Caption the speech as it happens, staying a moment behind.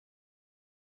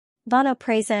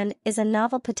Vonoprazan is a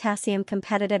novel potassium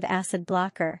competitive acid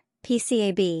blocker,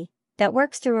 PCAB, that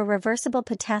works through a reversible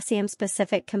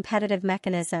potassium-specific competitive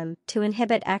mechanism to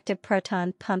inhibit active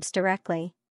proton pumps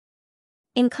directly.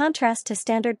 In contrast to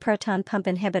standard proton pump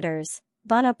inhibitors,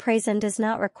 vonoprazan does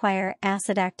not require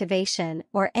acid activation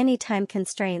or any time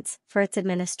constraints for its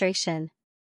administration.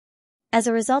 As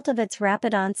a result of its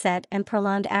rapid onset and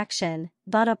prolonged action,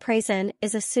 vonoprazan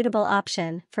is a suitable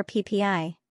option for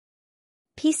PPI.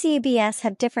 PCABs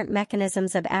have different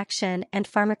mechanisms of action and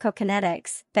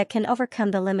pharmacokinetics that can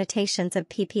overcome the limitations of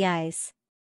PPIs.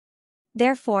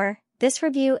 Therefore, this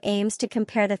review aims to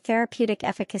compare the therapeutic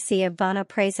efficacy of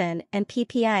vonoprazan and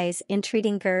PPIs in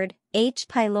treating GERD, H.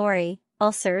 pylori,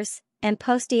 ulcers, and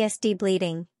post-ESD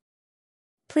bleeding.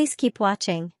 Please keep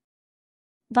watching.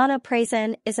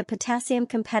 Vonoprazan is a potassium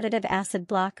competitive acid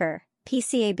blocker,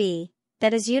 PCAB,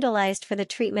 that is utilized for the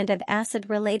treatment of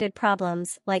acid-related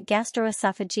problems like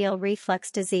gastroesophageal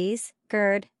reflux disease,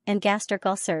 GERD, and gastric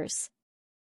ulcers.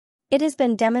 It has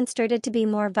been demonstrated to be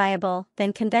more viable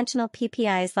than conventional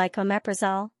PPIs like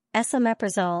omeprazole,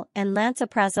 esomeprazole, and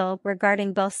lansoprazole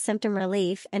regarding both symptom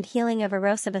relief and healing of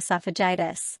erosive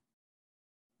esophagitis.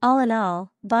 All in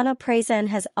all, vonoprazan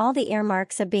has all the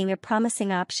earmarks of being a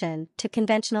promising option to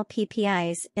conventional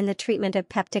PPIs in the treatment of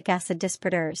peptic acid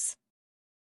disorders.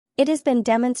 It has been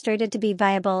demonstrated to be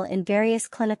viable in various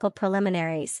clinical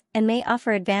preliminaries and may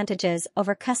offer advantages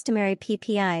over customary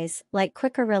PPIs like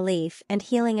quicker relief and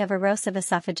healing of erosive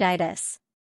esophagitis.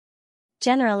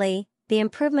 Generally, the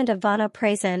improvement of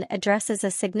vonoprazan addresses a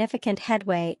significant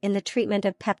headway in the treatment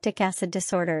of peptic acid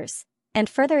disorders, and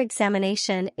further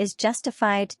examination is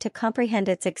justified to comprehend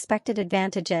its expected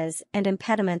advantages and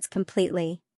impediments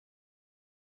completely.